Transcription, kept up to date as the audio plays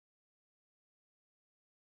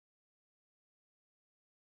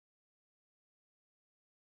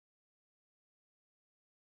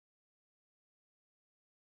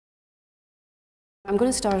I'm going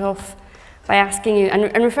to start off by asking you,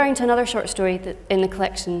 and referring to another short story in the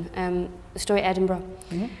collection, the story Edinburgh,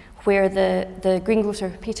 where the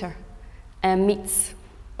greengrocer, Peter, meets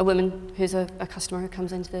a woman who's a customer who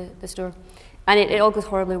comes into the store. And it all goes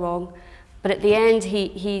horribly wrong. But at the end,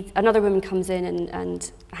 another woman comes in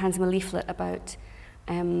and hands him a leaflet about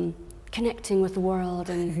connecting with the world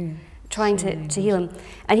and trying to heal him.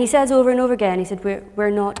 And he says over and over again, he said,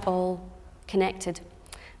 we're not all connected.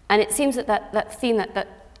 And it seems that theme, that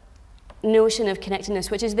notion of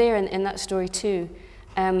connectedness, which is there in that story too,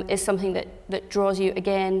 is something that draws you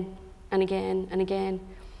again and again and again.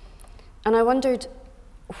 And I wondered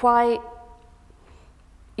why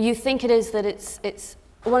you think it is that it's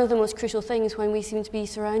one of the most crucial things when we seem to be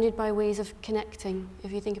surrounded by ways of connecting.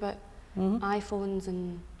 If you think about iPhones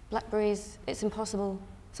and Blackberries, it's impossible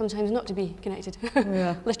sometimes not to be connected,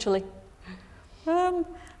 literally.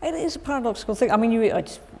 It is a paradoxical thing. I mean, you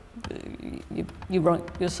write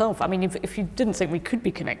yourself. I mean, if you didn't think we could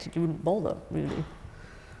be connected, you wouldn't bother, really,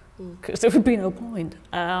 because there would be no point.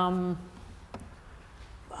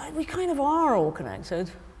 We kind of are all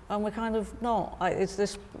connected, and we're kind of not. It's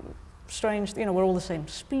this strange, you know, we're all the same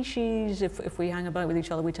species. If we hang about with each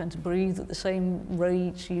other, we tend to breathe at the same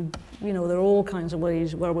rate. You know, there are all kinds of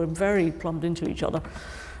ways where we're very plumbed into each other.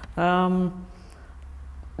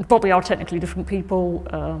 But we are technically different people.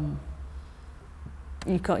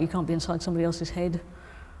 You can't be inside somebody else's head.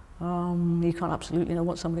 You can't absolutely know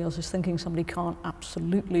what somebody else is thinking. Somebody can't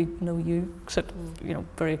absolutely know you, except you know,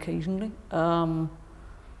 very occasionally.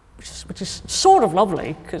 Which is sort of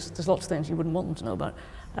lovely, because there's lots of things you wouldn't want them to know about.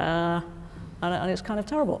 And it's kind of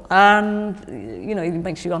terrible. And you know, it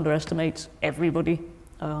makes you underestimate everybody,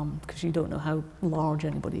 because you don't know how large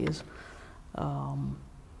anybody is.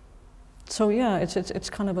 So yeah, it's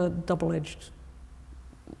kind of a double-edged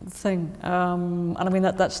thing. And I mean,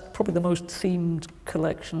 that's probably the most themed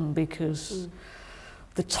collection, because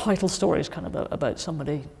the title story is kind of about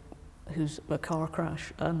somebody who's a car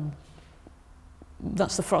crash, and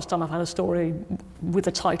that's the first time I've had a story with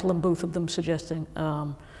a title and both of them suggesting,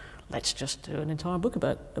 let's just do an entire book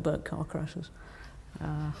about car crashes.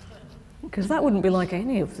 Because that wouldn't be like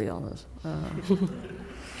any of the others.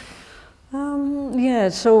 Yeah,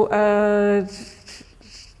 so,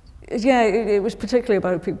 yeah, it was particularly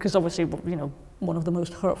about people, because obviously, you know, one of the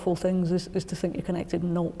most hurtful things is to think you're connected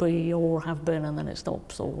and not be, or have been, and then it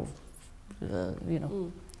stops, or, you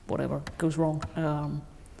know, whatever goes wrong.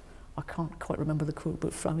 I can't quite remember the quote,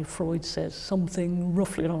 but I mean, Freud says something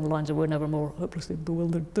roughly along the lines of, we're never more hopelessly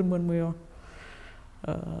bewildered than when we are,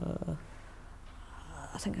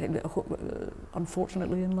 I think,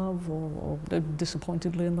 unfortunately in love, or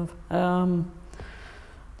disappointedly in love.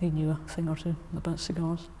 He knew a thing or two about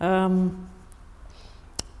cigars.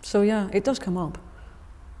 So yeah, it does come up.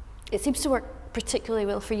 It seems to work particularly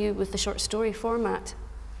well for you with the short story format.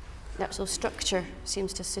 The actual structure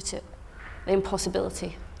seems to suit it, the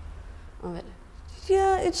impossibility of it.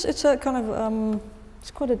 Yeah, it's a kind of,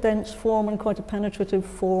 it's quite a dense form and quite a penetrative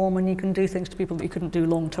form, and you can do things to people that you couldn't do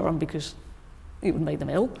long term because it would make them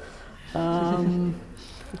ill.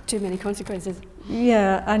 Too many consequences.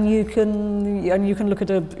 Yeah, and you can look at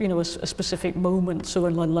a specific moment. So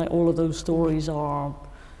like all of those stories are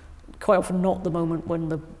quite often not the moment when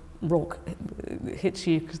the rock hits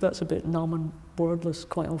you, because that's a bit numb and wordless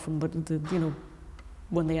quite often. But you know,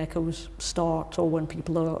 when the echoes start, or when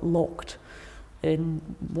people are locked in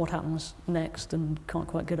what happens next and can't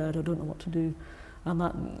quite get out, or don't know what to do, and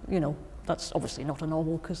that, you know, that's obviously not a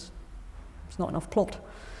novel, because it's not enough plot,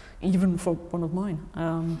 even for one of mine.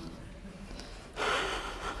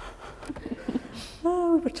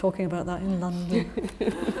 Oh, we were talking about that in London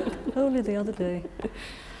only the other day.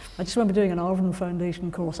 I just remember doing an Arvin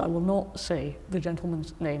Foundation course. I will not say the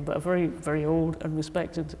gentleman's name, but a very, very old and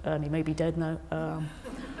respected, and he may be dead now.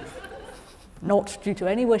 Not due to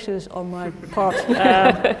any wishes on my part.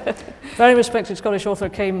 Very respected Scottish author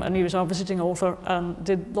came, and he was our visiting author, and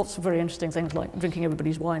did lots of very interesting things, like drinking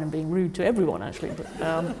everybody's wine and being rude to everyone, actually. But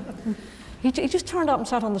he just turned up and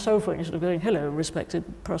sat on the sofa, and he sort of going, "Hello, respected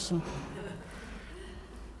person,"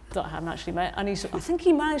 that I hadn't actually met. And I think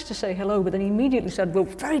he managed to say hello, but then he immediately said, "Well,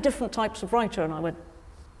 very different types of writer." And I went,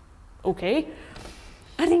 "Okay."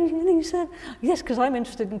 And he said, "Yes, because I'm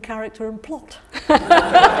interested in character and plot."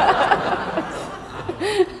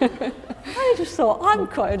 I just thought, I'm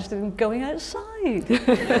quite interested in going outside,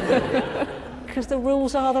 because the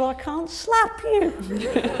rules are that I can't slap you.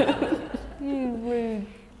 You rude,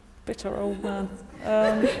 bitter old man.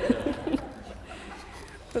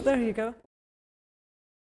 But there you go.